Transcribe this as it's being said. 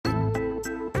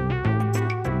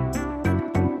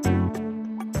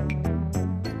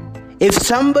If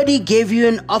somebody gave you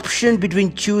an option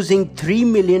between choosing $3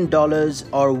 million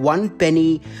or one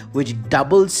penny, which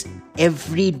doubles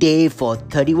every day for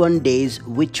 31 days,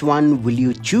 which one will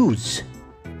you choose?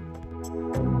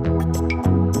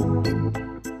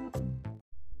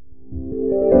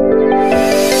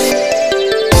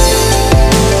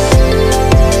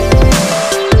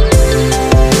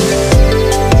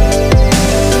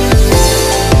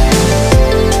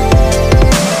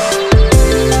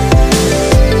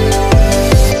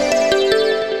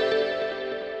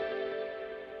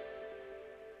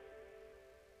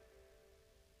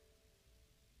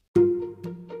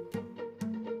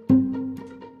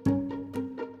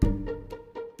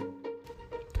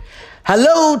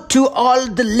 Hello to all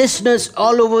the listeners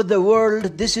all over the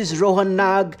world. This is Rohan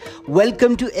Nag.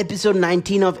 Welcome to episode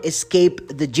 19 of Escape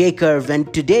the J-Curve.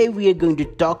 And today we are going to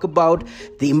talk about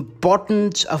the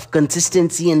importance of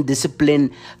consistency and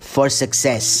discipline for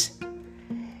success.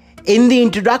 In the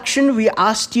introduction, we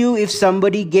asked you if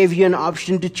somebody gave you an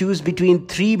option to choose between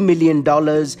 $3 million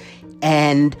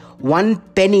and one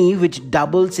penny, which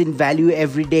doubles in value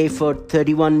every day for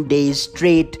 31 days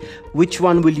straight, which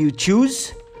one will you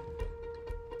choose?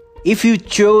 If you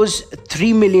chose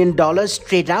 $3 million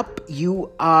straight up,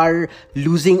 you are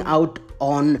losing out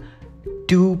on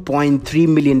 $2.3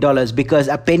 million because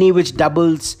a penny which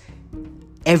doubles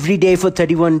every day for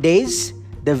 31 days,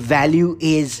 the value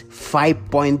is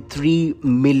 $5.3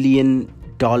 million.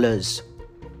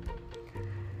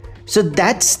 So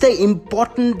that's the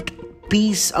important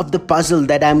piece of the puzzle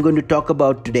that I'm going to talk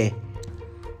about today.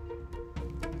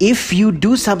 If you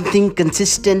do something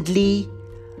consistently,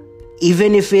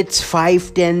 even if it's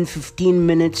 5, 10, 15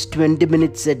 minutes, 20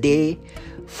 minutes a day,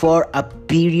 for a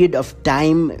period of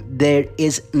time, there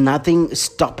is nothing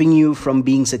stopping you from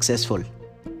being successful.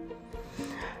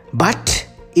 But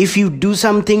if you do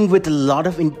something with a lot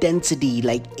of intensity,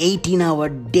 like 18-hour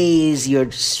days,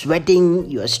 you're sweating,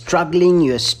 you're struggling,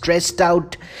 you're stressed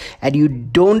out, and you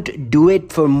don't do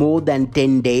it for more than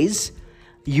 10 days,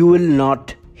 you will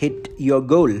not hit your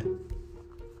goal.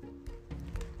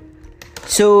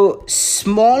 So,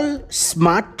 small,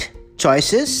 smart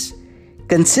choices,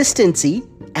 consistency,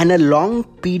 and a long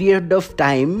period of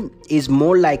time is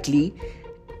more likely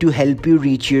to help you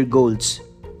reach your goals.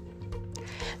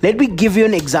 Let me give you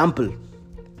an example.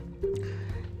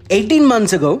 18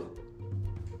 months ago,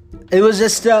 it was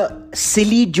just a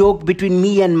silly joke between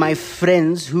me and my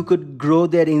friends who could grow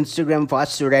their Instagram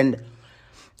faster, and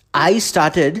I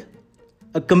started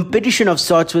a competition of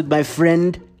sorts with my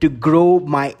friend to grow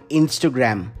my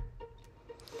Instagram.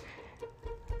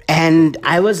 And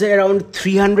I was around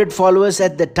 300 followers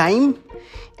at the time,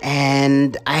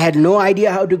 and I had no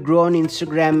idea how to grow on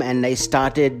Instagram, and I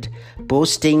started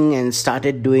posting and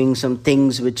started doing some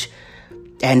things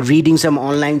and reading some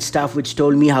online stuff which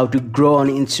told me how to grow on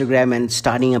Instagram and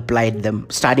starting applying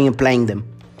them.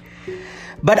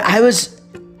 But I was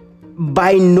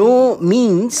by no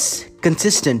means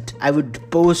consistent. I would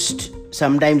post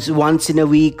sometimes once in a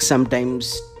week,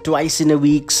 sometimes twice in a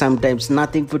week, sometimes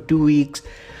nothing for 2 weeks.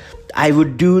 I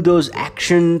would do those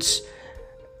actions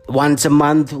once a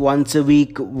month, once a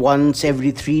week, once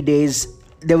every 3 days.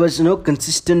 There was no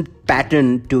consistent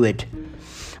pattern to it.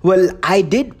 Well, I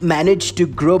did manage to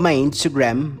grow my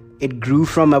Instagram. It grew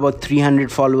from about 300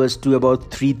 followers to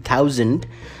about 3,000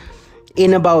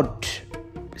 in about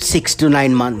 6 to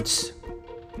 9 months.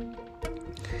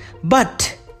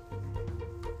 But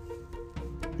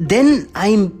then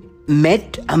I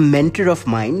met a mentor of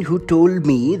mine who told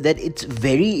me that it's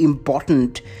very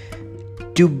important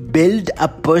to build a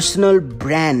personal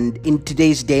brand in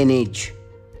today's day and age.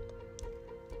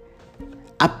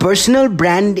 A personal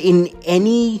brand in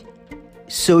any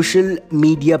social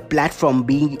media platform,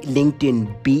 be it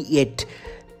LinkedIn, be it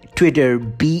Twitter,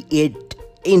 be it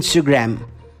Instagram,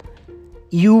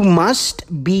 you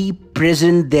must be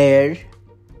present there.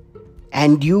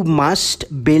 And you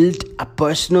must build a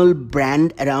personal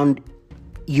brand around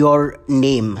your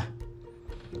name.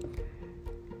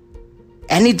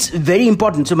 And it's very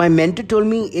important. So my mentor told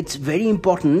me it's very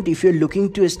important if you're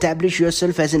looking to establish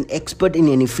yourself as an expert in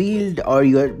any field, or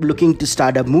you're looking to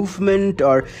start a movement,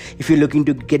 or if you're looking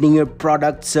to getting your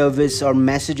product, service, or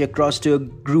message across to a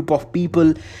group of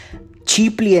people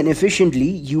cheaply and efficiently,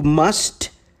 you must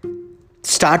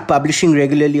start publishing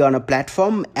regularly on a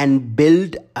platform and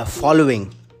build a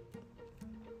following.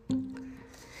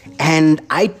 And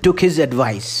I took his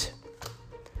advice.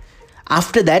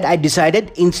 After that, I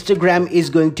decided Instagram is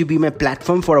going to be my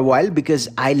platform for a while because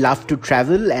I love to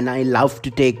travel and I love to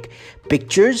take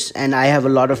pictures and I have a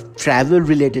lot of travel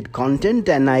related content,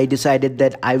 and I decided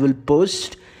that I will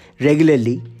post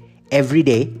regularly every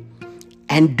day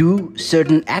and do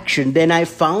certain action, then I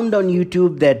found on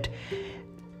YouTube that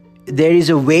there is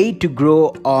a way to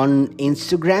grow on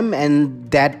Instagram,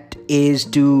 and that is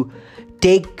to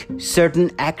take certain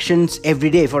actions every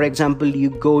day. For example, you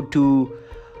go to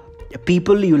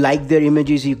people, you like their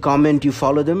images, you comment, you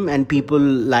follow them, and people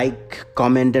like,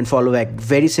 comment and follow back.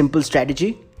 Very simple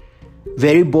strategy,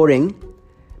 very boring,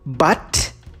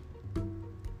 but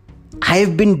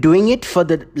I've been doing it for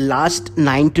the last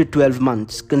 9 to 12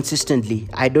 months consistently.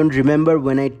 I don't remember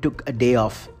when I took a day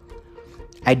off.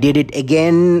 I did it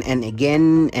again and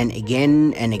again and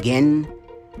again and again.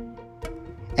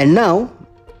 And now,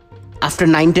 after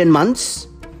 9-10 months,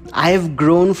 I have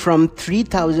grown from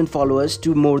 3,000 followers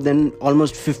to more than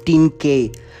almost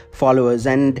 15k followers.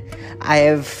 And I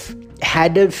have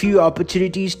had a few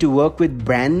opportunities to work with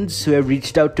brands who have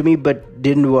reached out to me but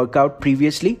didn't work out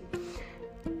previously.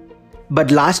 But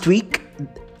last week,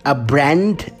 a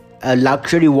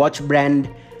luxury watch brand,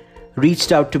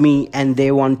 reached out to me and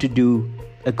they want to do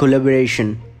a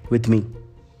collaboration with me.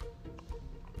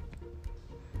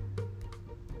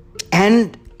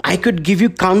 And I could give you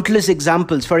countless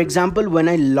examples. For example, when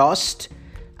I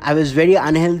was very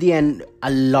unhealthy and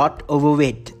a lot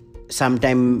overweight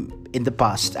sometime in the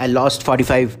past. I lost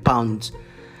 45 pounds.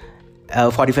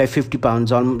 50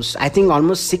 pounds,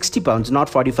 almost 60 pounds, not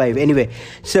 45. Anyway,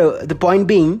 so the point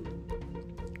being,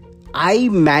 I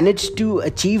managed to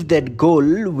achieve that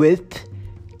goal with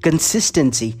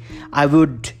consistency. I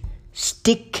would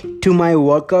stick to my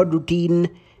workout routine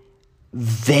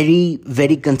very,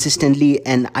 very consistently,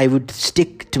 and I would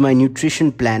stick to my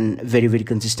nutrition plan very, very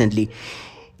consistently.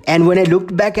 And when I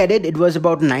looked back at it, it was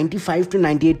about 95 to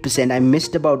 98%. I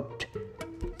missed about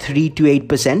 3 to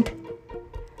 8%.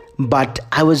 But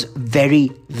I was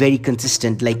very, very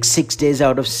consistent. Like 6 days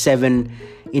out of 7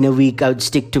 in a week, I would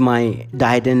stick to my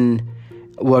diet and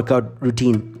workout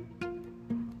routine.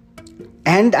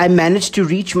 And I managed to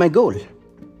reach my goal.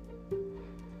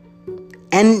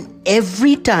 And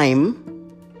every time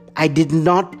I did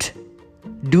not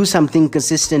do something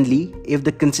consistently, if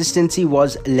the consistency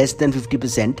was less than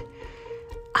 50%,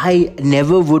 I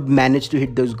never would manage to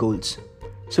hit those goals.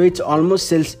 So it's almost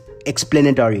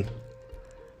self-explanatory.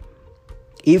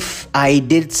 If I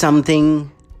did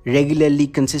something regularly,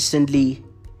 consistently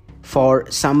for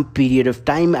some period of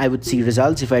time, I would see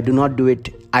results. If I do not do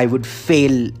it, I would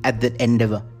fail at the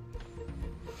endeavor.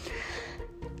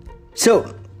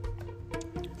 So,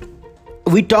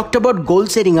 we talked about goal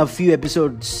setting a few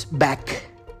episodes back.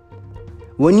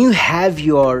 When you have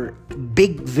your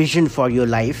big vision for your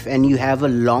life and you have a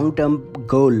long-term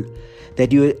goal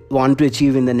that you want to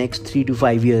achieve in the next 3 to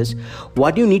 5 years,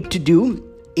 what you need to do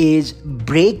is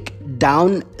break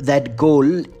down that goal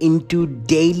into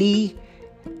daily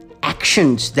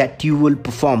actions that you will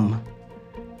perform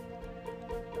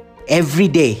every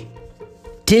day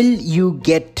till you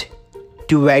get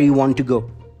to where you want to go.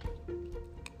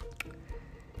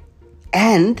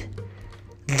 And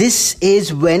this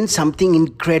is when something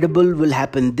incredible will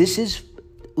happen. This is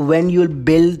when you'll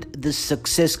build the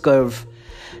success curve.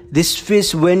 This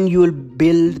is when you'll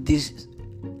build this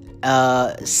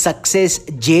success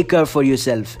J-curve for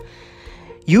yourself.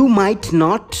 You might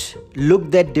not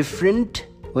look that different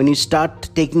when you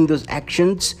start taking those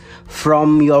actions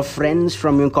from your friends,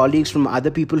 from your colleagues, from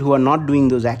other people who are not doing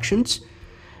those actions.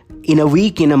 In a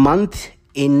week, in a month,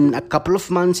 in a couple of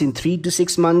months, in 3 to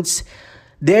 6 months,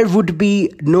 there would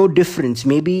be no difference.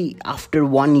 Maybe after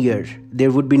 1 year, there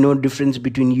would be no difference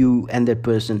between you and that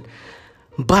person.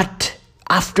 But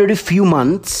after a few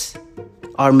months,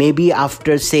 or maybe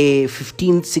after say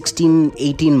 15, 16,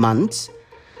 18 months,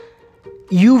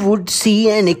 you would see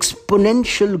an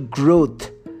exponential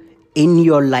growth in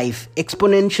your life.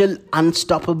 Exponential,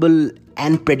 unstoppable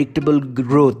and predictable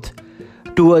growth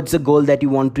towards the goal that you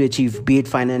want to achieve. Be it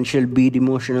financial, be it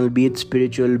emotional, be it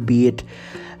spiritual, be it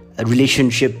a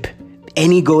relationship.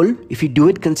 Any goal, if you do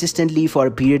it consistently for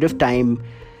a period of time,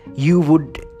 you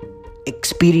would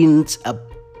experience a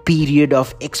period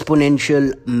of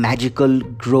exponential magical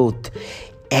growth.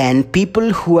 And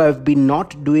people who have been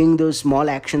not doing those small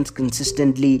actions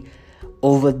consistently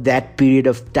over that period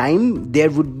of time,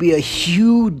 there would be a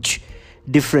huge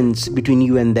difference between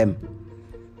you and them.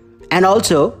 And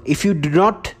also, if you do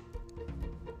not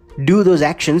do those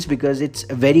actions, because it's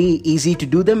very easy to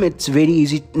do them, it's very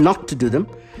easy not to do them,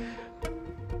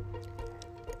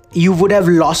 you would have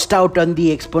lost out on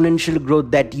the exponential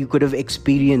growth that you could have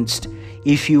experienced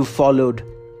if you followed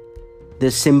the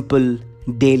simple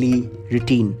daily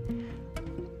routine.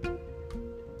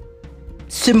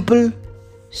 Simple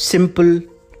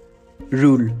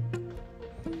rule.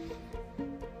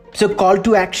 So, call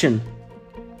to action.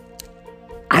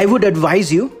 I would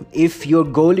advise you, if your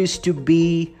goal is to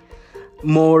be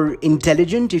more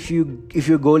intelligent, if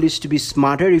your goal is to be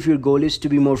smarter, if your goal is to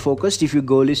be more focused, if your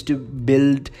goal is to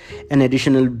build an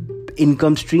additional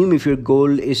income stream, if your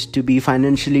goal is to be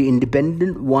financially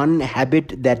independent, one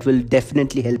habit that will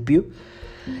definitely help you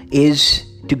is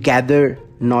to gather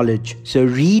knowledge. So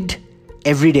read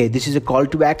every day. This is a call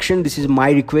to action. This is my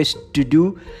request to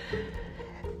do.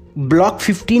 Block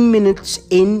 15 minutes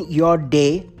in your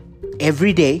day,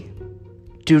 every day,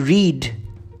 to read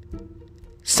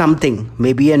something.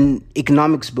 Maybe an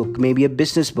economics book, maybe a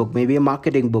business book, maybe a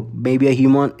marketing book, maybe a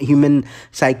human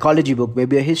psychology book,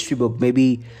 maybe a history book,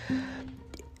 maybe,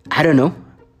 I don't know,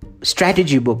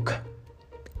 strategy book.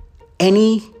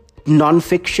 Any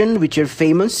non-fiction which are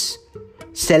famous,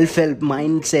 self-help,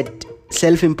 mindset,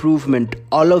 self-improvement,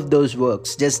 all of those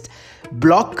works. Just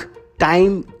block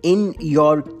time in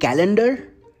your calendar,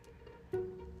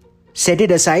 set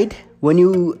it aside. When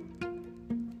you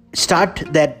start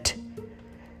that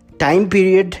time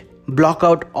period, block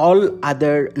out all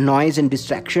other noise and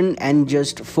distraction and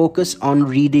just focus on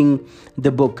reading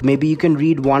the book. Maybe you can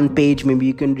read 1 page, maybe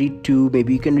you can read 2,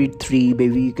 maybe you can read 3,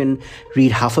 maybe you can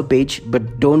read half a page,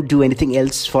 but don't do anything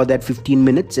else for that 15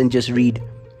 minutes and just read.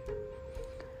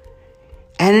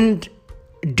 And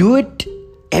do it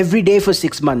every day for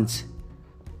 6 months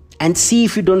and see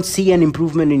if you don't see an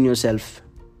improvement in yourself.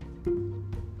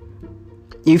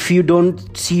 If you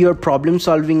don't see your problem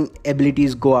solving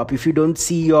abilities go up, if you don't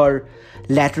see your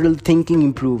lateral thinking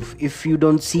improve, if you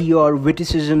don't see your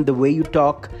witticism, the way you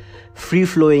talk, free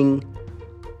flowing,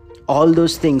 all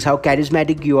those things, how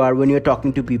charismatic you are when you're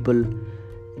talking to people,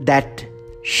 that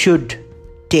should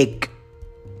take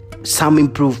some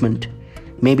improvement.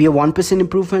 Maybe a 1%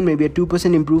 improvement, maybe a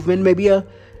 2% improvement, maybe a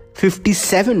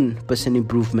 57%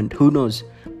 improvement. Who knows?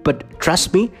 But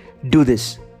trust me, do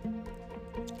this.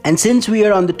 And since we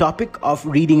are on the topic of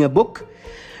reading a book,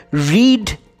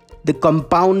 read The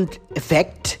Compound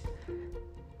Effect.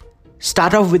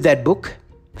 Start off with that book.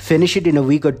 Finish it in a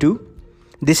week or 2.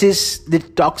 This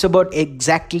talks about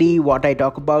exactly what I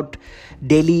talk about.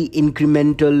 Daily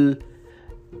incremental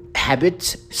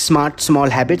habits, smart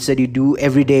small habits that you do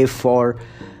every day for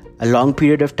a long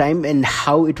period of time, and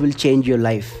how it will change your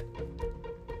life.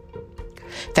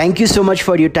 Thank you so much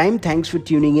for your time. Thanks for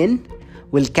tuning in.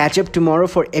 We'll catch up tomorrow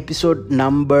for episode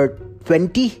number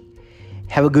 20.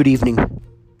 Have a good evening.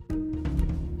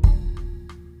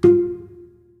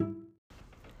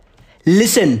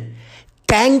 Listen,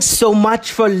 thanks so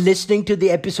much for listening to the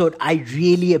episode. I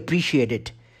really appreciate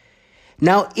it.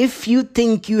 Now, if you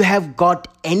think you have got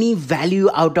any value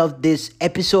out of this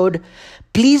episode,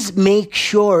 please make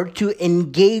sure to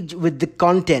engage with the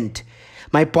content.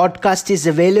 My podcast is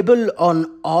available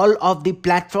on all of the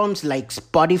platforms like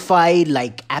Spotify,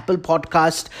 like Apple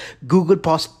Podcast, Google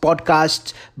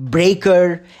Podcasts,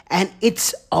 Breaker, and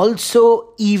it's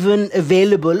also even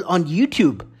available on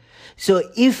YouTube. So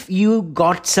if you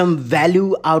got some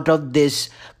value out of this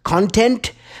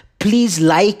content, please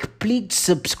like, please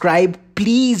subscribe,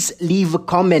 please leave a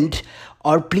comment,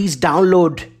 or please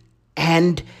download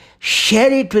and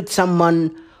share it with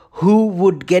someone who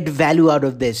would get value out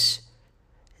of this.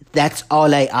 That's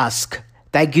all I ask.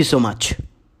 Thank you so much.